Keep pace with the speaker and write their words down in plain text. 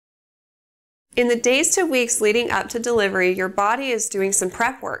In the days to weeks leading up to delivery, your body is doing some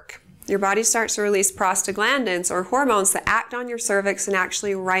prep work. Your body starts to release prostaglandins, or hormones that act on your cervix and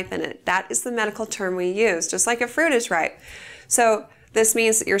actually ripen it. That is the medical term we use, just like a fruit is ripe. So this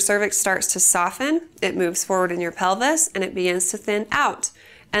means that your cervix starts to soften, it moves forward in your pelvis, and it begins to thin out.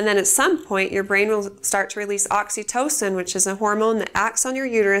 And then at some point, your brain will start to release oxytocin, which is a hormone that acts on your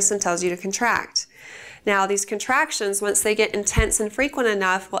uterus and tells you to contract. Now, these contractions, once they get intense and frequent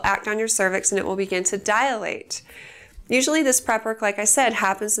enough, will act on your cervix and it will begin to dilate. Usually this prep work, like I said,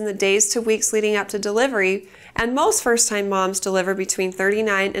 happens in the days to weeks leading up to delivery, and most first-time moms deliver between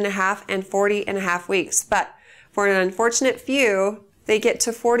 39.5 and 40.5 weeks. But for an unfortunate few, they get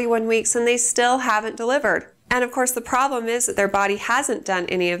to 41 weeks and they still haven't delivered. And of course, the problem is that their body hasn't done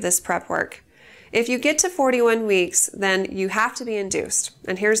any of this prep work. If you get to 41 weeks, then you have to be induced.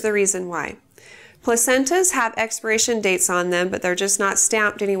 And here's the reason why. Placentas have expiration dates on them, but they're just not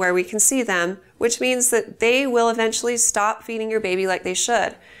stamped anywhere we can see them, which means that they will eventually stop feeding your baby like they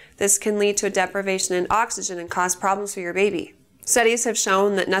should. This can lead to a deprivation in oxygen and cause problems for your baby. Studies have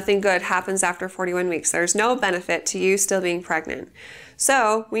shown that nothing good happens after 41 weeks. There's no benefit to you still being pregnant.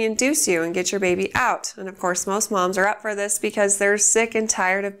 So we induce you and get your baby out. And of course, most moms are up for this because they're sick and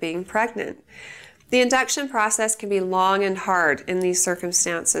tired of being pregnant. The induction process can be long and hard in these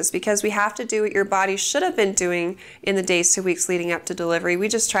circumstances because we have to do what your body should have been doing in the days to weeks leading up to delivery. We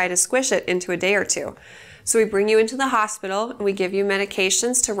just try to squish it into a day or two. So we bring you into the hospital and we give you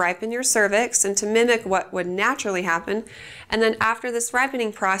medications to ripen your cervix and to mimic what would naturally happen. And then after this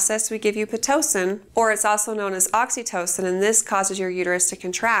ripening process, we give you pitocin, or it's also known as oxytocin, and this causes your uterus to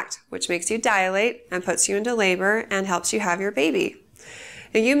contract, which makes you dilate and puts you into labor and helps you have your baby.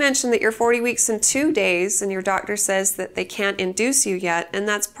 Now, you mentioned that you're 40 weeks and 2 days, and your doctor says that they can't induce you yet, and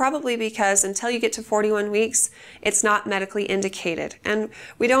that's probably because until you get to 41 weeks, it's not medically indicated. And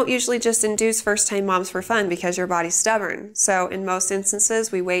we don't usually just induce first-time moms for fun because your body's stubborn. So in most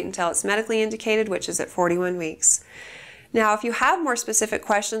instances, we wait until it's medically indicated, which is at 41 weeks. Now, if you have more specific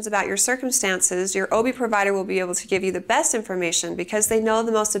questions about your circumstances, your OB provider will be able to give you the best information because they know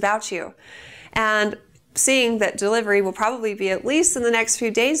the most about you. And seeing that delivery will probably be at least in the next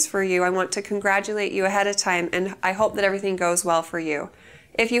few days for you, I want to congratulate you ahead of time, and I hope that everything goes well for you.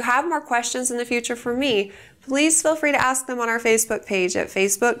 If you have more questions in the future for me, please feel free to ask them on our Facebook page at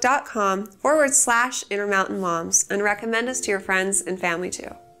facebook.com/InterMountainMoms, and recommend us to your friends and family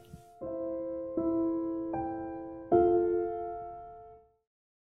too.